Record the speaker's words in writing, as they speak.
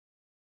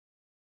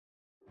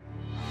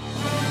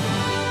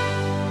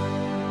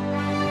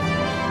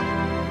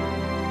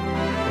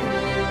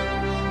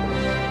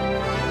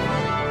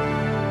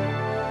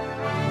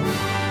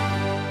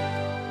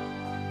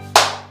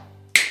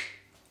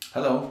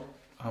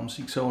I'm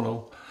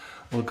Solo.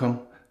 Welcome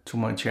to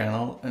my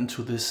channel and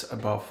to this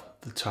Above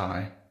the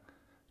Tie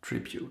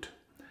tribute.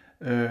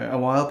 A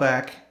while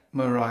back,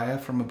 Mariah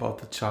from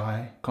Above the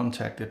Tie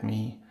contacted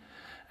me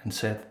and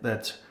said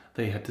that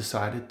they had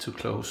decided to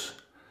close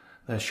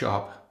their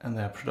shop and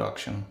their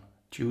production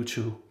due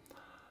to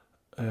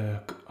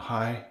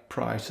high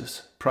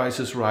prices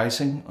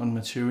rising on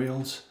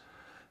materials,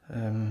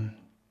 and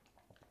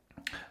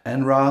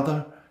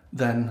rather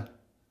than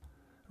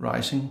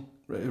raising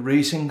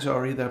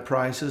their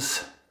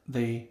prices,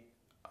 they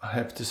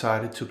have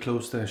decided to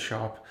close their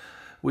shop,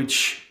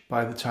 which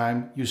by the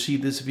time you see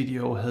this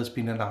video has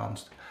been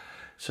announced.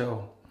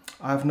 So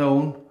I've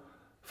known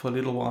for a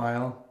little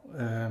while,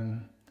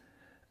 and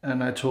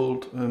I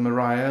told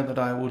Mariah that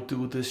I would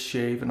do this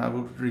shave and I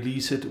would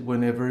release it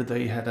whenever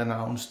they had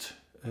announced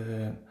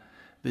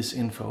this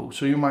info.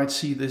 So you might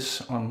see this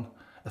on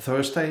a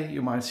Thursday,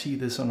 you might see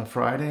this on a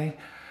Friday.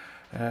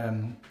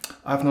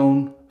 I've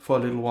known for a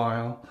little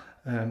while.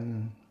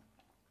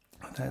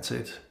 That's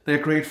it. They're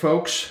great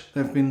folks.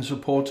 They've been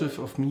supportive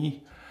of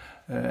me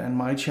and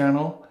my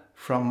channel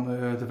from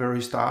the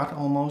very start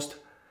almost.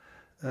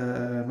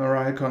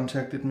 Mariah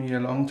contacted me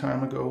a long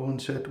time ago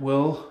and said,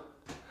 well,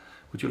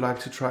 would you like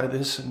to try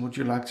this and would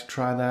you like to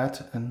try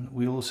that, and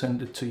we will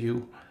send it to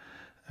you.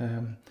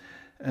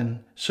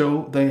 And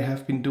so they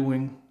have been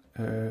doing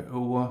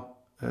over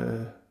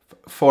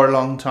for a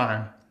long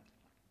time.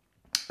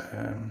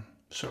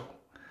 So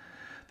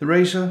the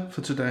razor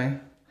for today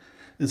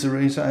is a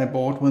razor I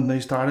bought when they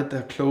started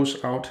their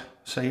close-out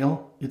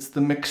sale. It's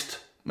the mixed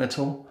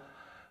metal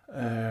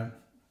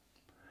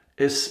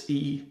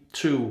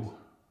SE2.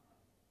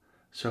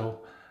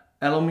 So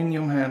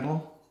aluminium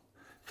handle,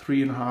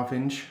 3.5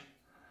 inch,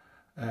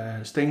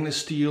 stainless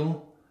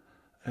steel,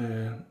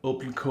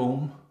 open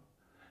comb,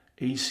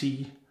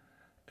 AC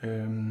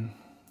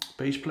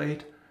base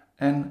plate,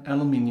 and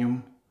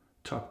aluminium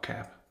top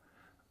cap.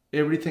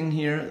 Everything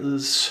here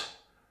is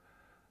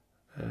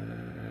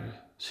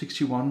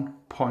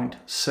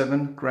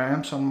 61.7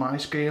 grams on my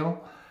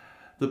scale.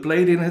 The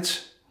blade in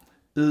it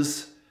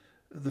is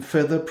the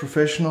Feather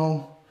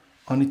Professional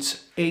on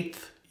its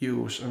 8th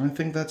use, and I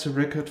think that's a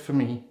record for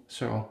me.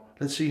 So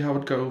let's see how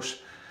it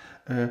goes.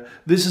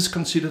 This is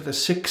considered a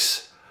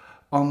 6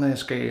 on their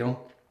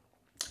scale.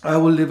 I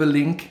will leave a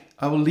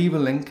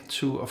link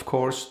to, of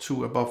course,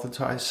 to Above the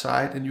Tie's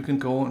site, and you can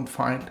go and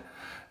find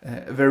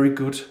a very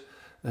good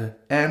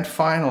and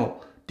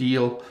final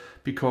deal,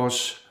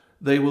 because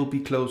they will be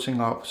closing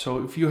up.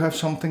 So if you have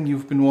something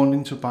you've been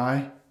wanting to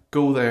buy,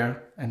 go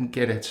there and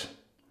get it.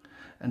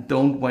 And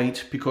don't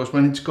wait, because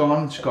when it's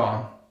gone, it's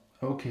gone.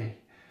 Okay.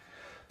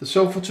 The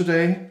soap for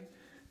today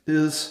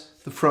is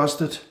the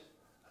Frosted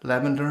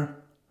Lavender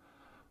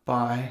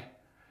by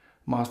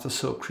Master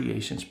Soap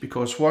Creations.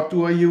 Because what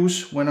do I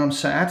use when I'm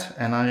sad?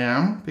 And I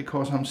am,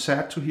 because I'm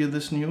sad to hear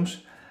this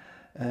news.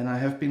 And I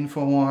have been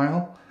for a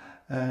while.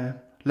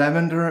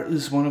 Lavender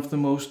is one of the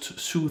most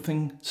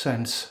soothing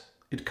scents.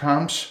 It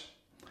calms.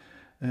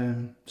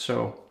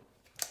 So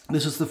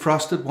this is the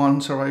frosted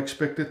one, so I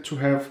expect it to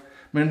have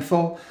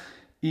menthol,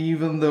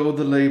 even though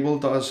the label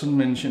doesn't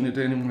mention it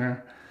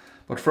anywhere.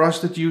 But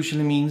frosted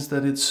usually means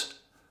that it's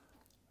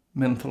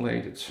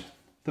mentholated.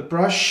 The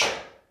brush,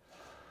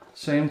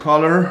 same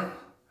color,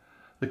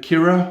 the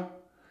Kirra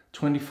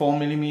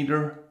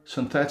 24mm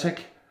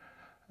synthetic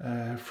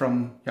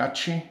from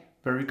Yaqi,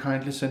 very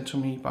kindly sent to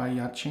me by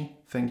Yaqi.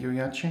 Thank you,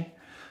 Yaqi.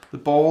 The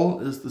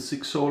ball is the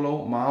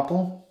Solo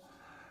marble.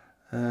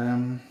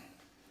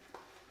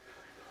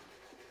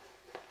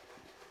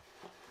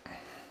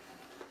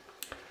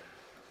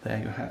 There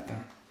you have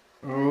them.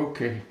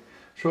 Okay,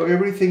 so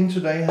everything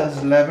today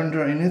has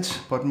lavender in it,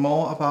 but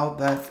more about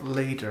that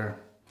later.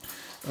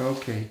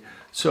 Okay,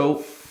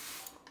 so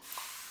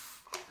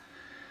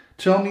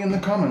tell me in the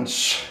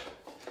comments,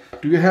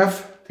 do you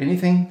have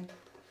anything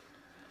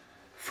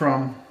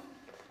from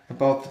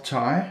Above the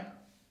Tie?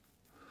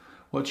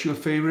 What's your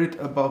favorite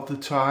Above the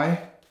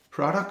Tie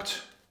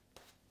product?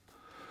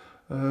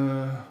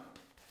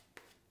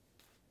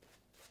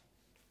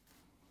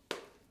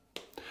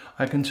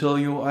 I can tell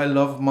you I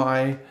love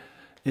my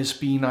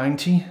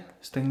SB90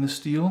 stainless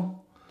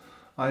steel.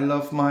 I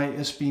love my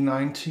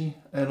SB90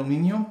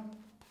 aluminium.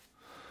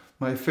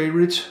 My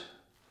favorite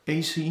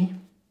AC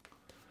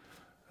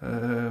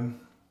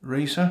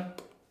razor,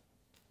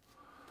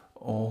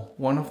 or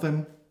one of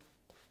them,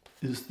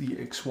 is the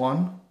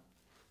X1.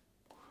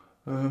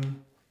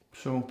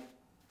 So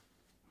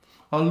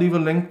I'll leave a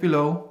link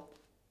below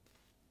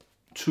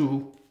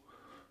to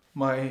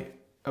my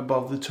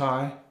Above the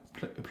Tie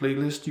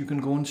playlist. You can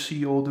go and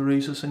see all the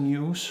razors in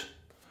use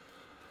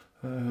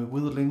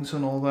with the links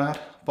and all that.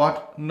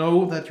 But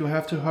know that you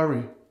have to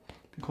hurry,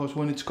 because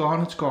when it's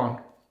gone, it's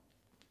gone.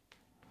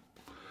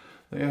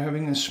 They are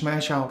having a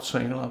smash out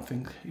sale, I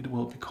think it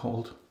will be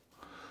called.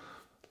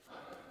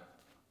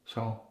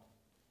 So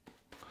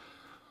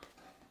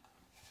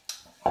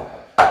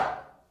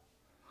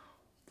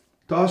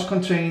does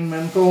contain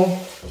menthol.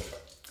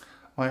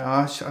 My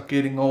eyes are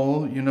getting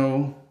all, you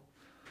know,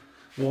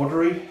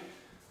 watery.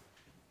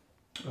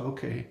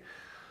 Okay,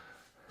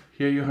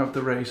 Here you have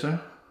the razor.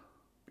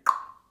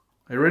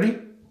 Are you ready?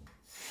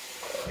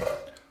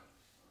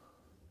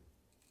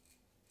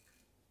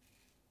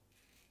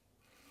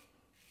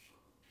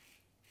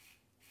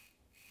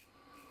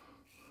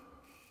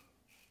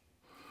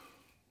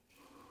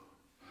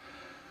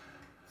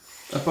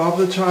 Above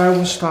the tire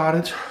was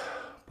started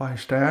by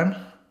Stan.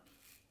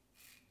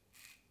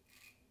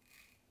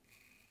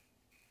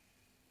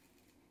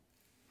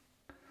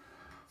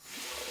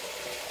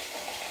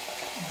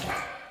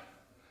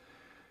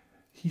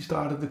 He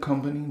started the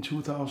company in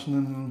 2000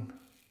 and,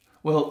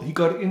 well, he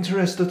got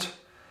interested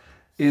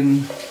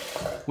in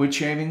wet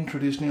shaving,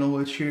 traditional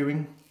wet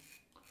shaving,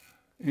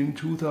 in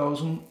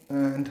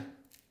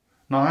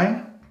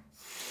 2009.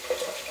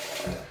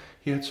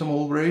 He had some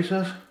old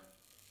razors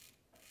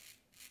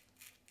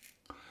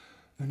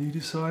and he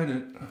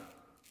decided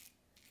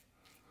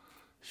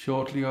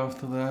shortly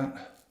after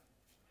that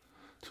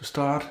to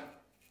start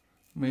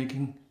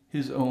making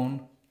his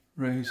own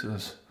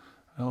razors.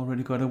 I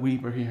already got a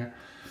weeper here.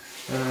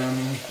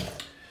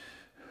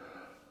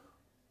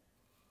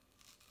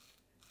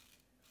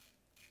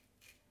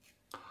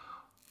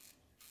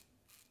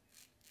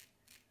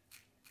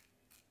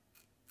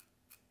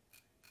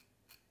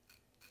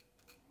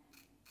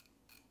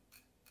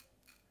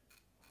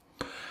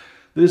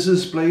 This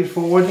is blade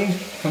 40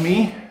 for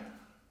me.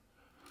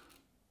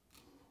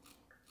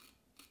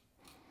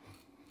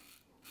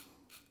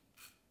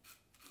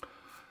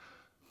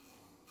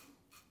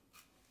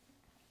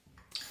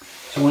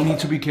 So we need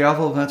to be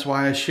careful, that's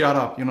why I shut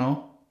up, you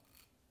know.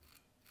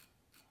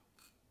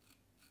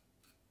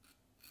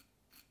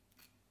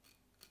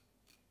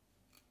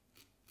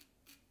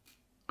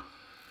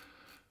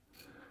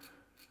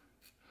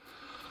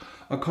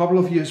 A couple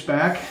of years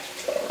back,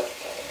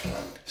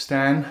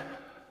 Stan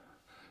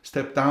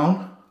stepped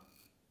down.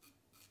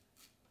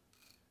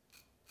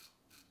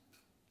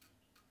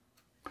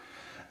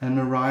 And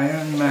Mariah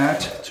and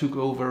Matt took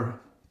over.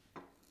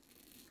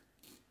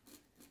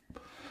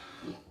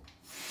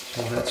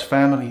 So that's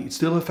family. It's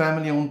still a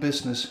family-owned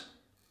business.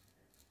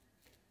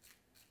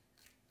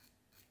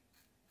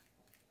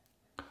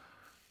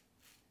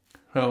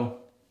 So,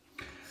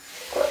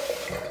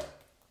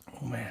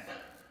 oh man.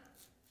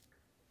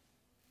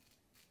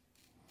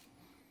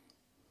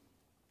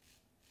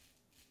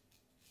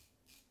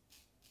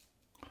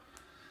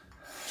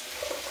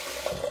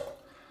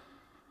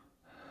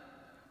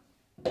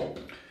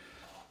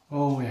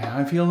 Oh yeah,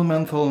 I feel the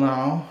menthol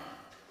now.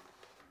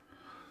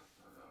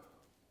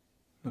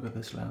 Look at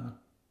this leather,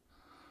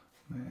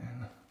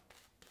 man.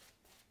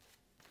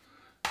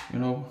 You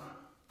know,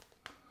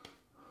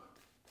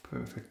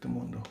 perfect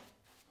mundo.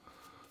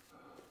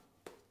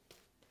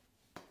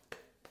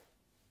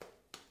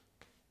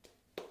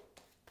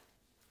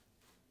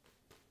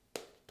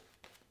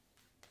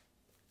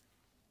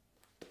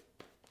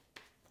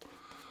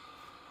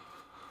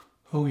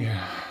 Oh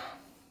yeah,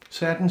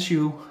 saddens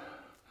you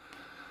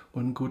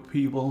when good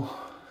people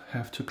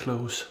have to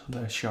close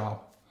their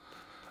shop.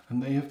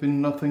 And they have been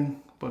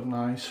nothing but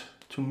nice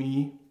to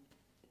me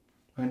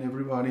and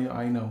everybody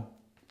I know,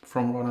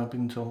 from what I've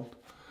been told.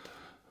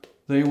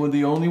 They were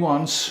the only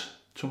ones,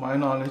 to my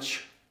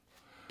knowledge,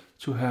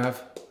 to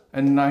have a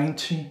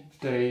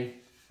 90-day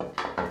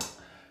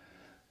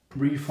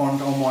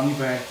refund or money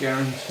back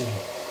guarantee.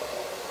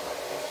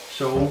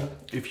 So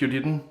if you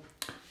didn't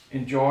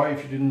enjoy,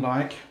 if you didn't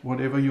like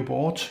whatever you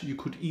bought, you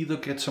could either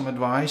get some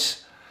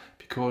advice,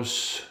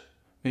 because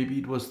maybe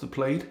it was the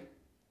plate,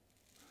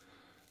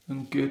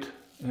 and get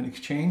an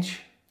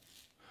exchange,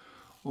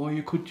 or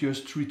you could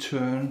just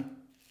return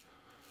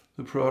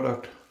the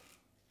product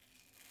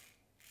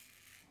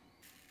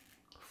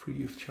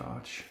free of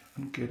charge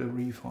and get a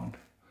refund.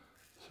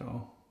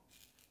 So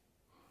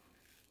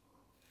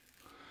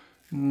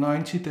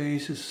 90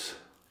 days is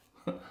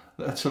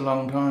that's a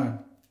long time.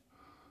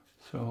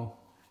 So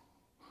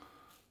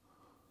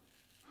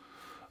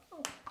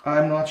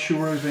I'm not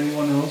sure if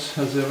anyone else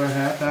has ever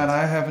had that.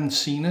 I haven't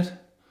seen it.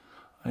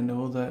 I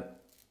know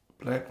that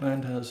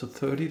Blackland has a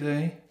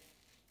 30-day,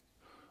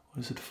 or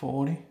is it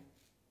 40?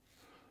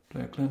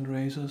 Blackland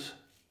razors,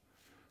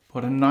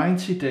 but a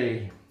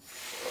 90-day.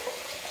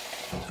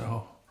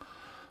 So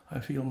I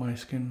feel my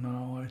skin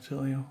now, I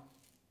tell you.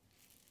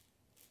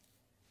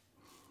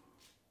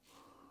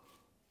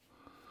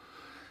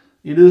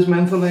 It is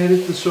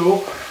mentholated, the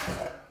soap,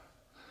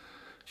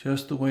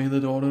 just the way the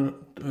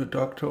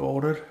doctor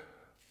ordered.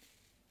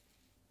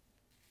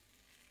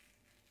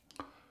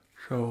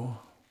 So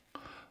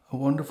a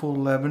wonderful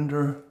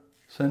lavender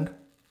scent,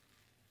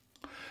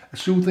 a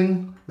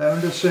soothing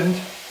lavender scent.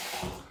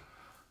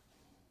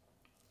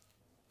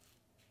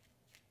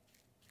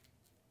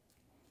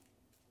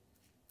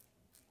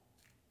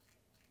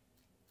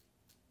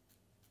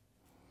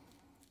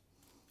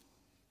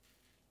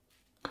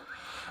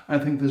 I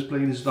think this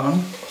blade is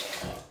done.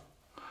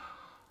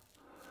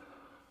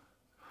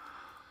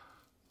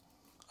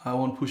 I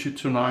won't push it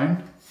to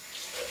 9.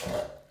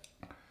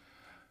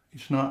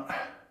 It's not.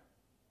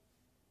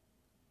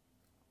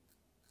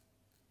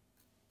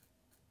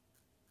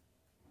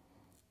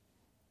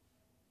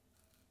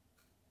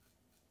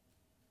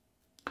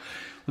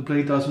 the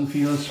blade doesn't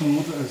feel as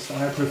smooth as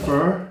I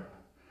prefer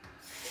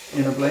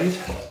in a blade.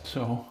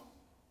 So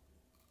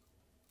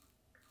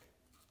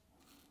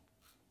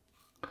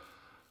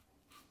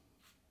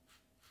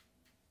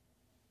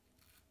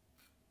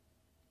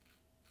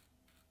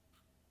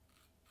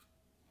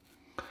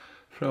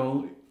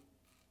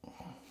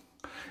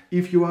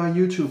if you are a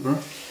YouTuber,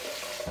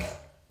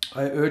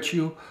 I urge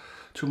you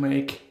to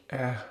make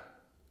a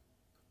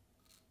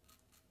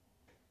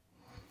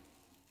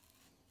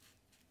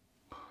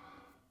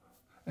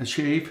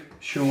shape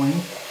showing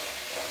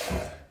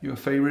your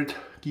favorite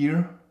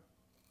gear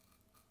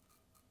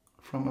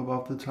from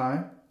above the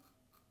tie.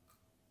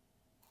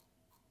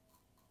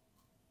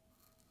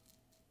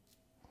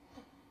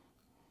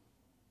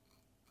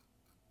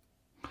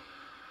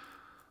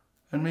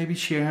 And maybe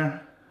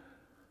share,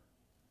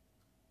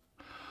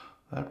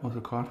 that was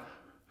a cut,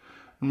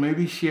 and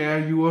maybe share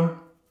your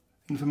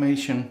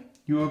information,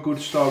 your good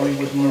story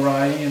with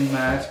Mariah and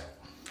Matt,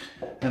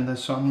 and the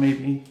son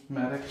maybe,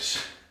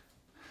 Maddox.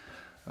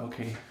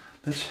 Okay,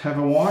 let's have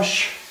a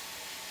wash.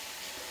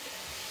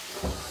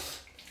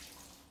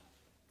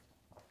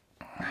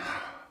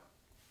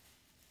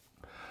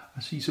 I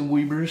see some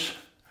weavers.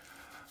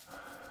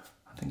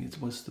 I think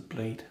it was the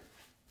blade,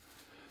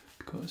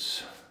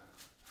 because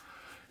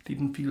it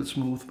didn't feel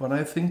smooth, but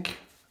I think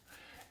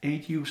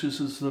 8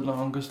 uses is the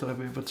longest I've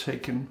ever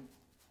taken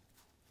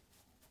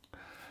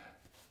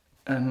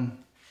an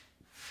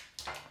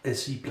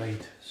SC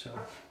blade. So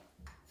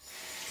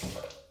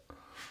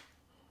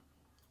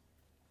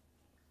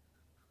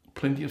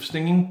plenty of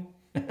stinging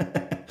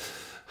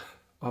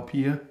up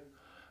here,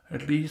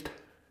 at least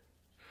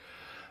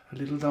a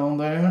little down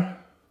there.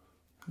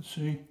 Let's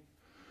see.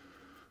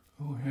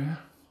 Oh yeah,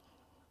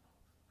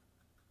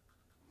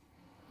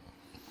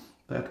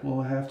 that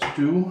will have to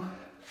do.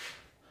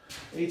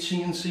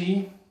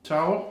 hc&c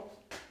towel,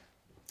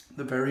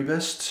 the very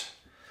best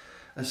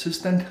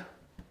assistant.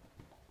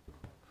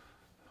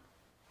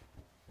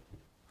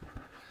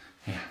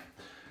 Yeah.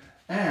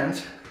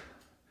 And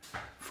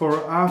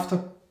for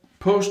after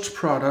post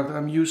product,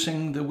 I'm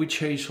using the Witch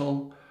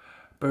Hazel,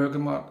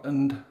 Bergamot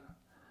and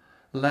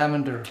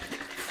Lavender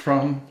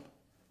from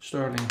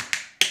Stirling,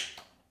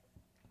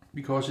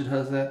 because it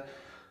has that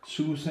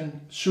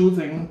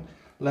soothing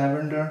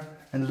lavender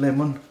and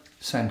lemon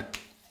scent.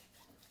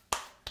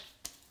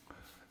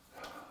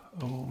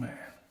 Oh man,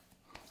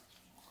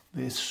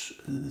 this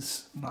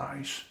is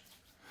nice.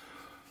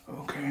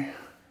 Okay.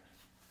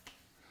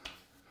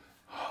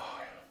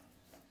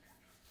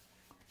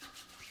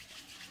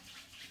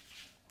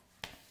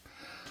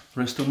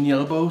 Rest on the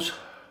elbows.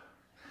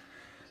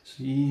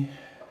 See,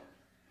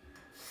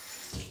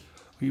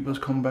 weavers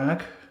come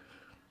back.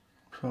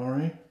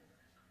 Sorry.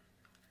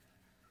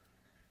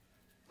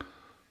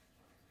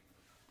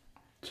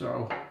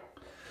 So,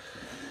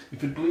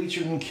 if it bleeds,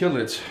 you can kill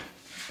it.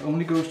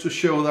 Only goes to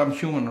show that I'm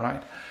human,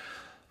 right?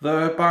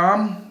 The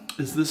balm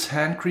is this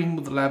hand cream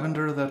with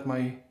lavender that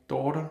my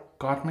daughter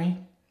got me.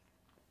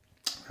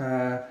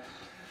 It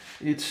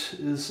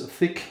is a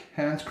thick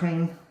hand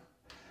cream.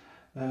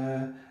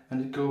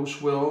 And it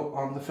goes well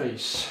on the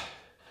face.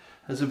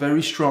 Has a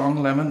very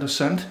strong lavender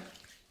scent.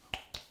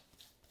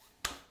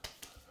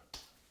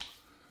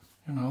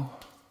 You know,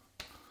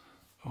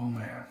 oh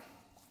man.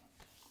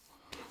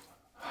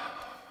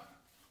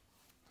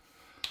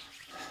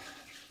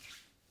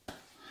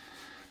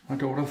 My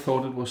daughter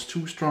thought it was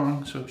too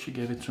strong, so she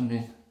gave it to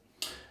me.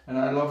 And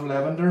I love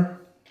lavender,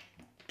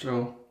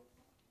 so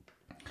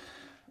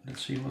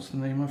let's see what's the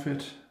name of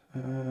it.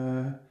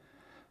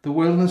 The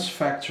Wellness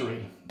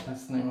Factory,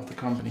 that's the name of the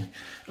company.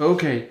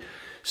 Okay,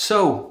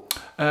 so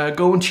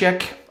go and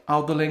check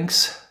out the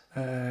links.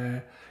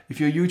 If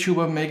you're a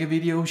YouTuber, make a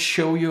video,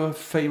 show your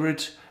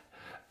favorite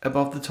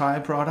above the tie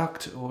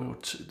product,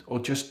 or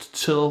just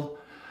tell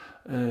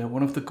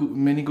one of the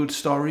many good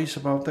stories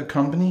about the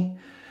company.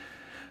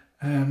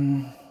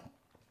 And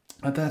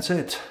that's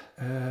it.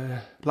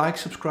 Like,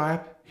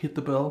 subscribe, hit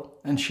the bell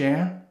and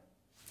share.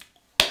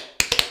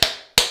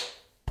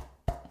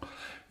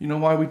 You know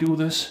why we do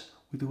this?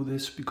 We do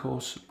this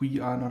because we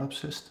are not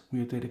obsessed,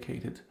 we are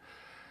dedicated.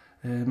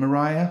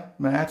 Mariah,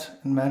 Matt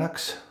and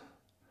Maddox,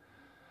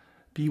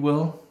 be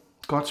well,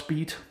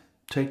 Godspeed,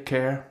 take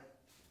care,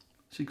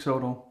 6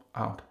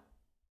 out.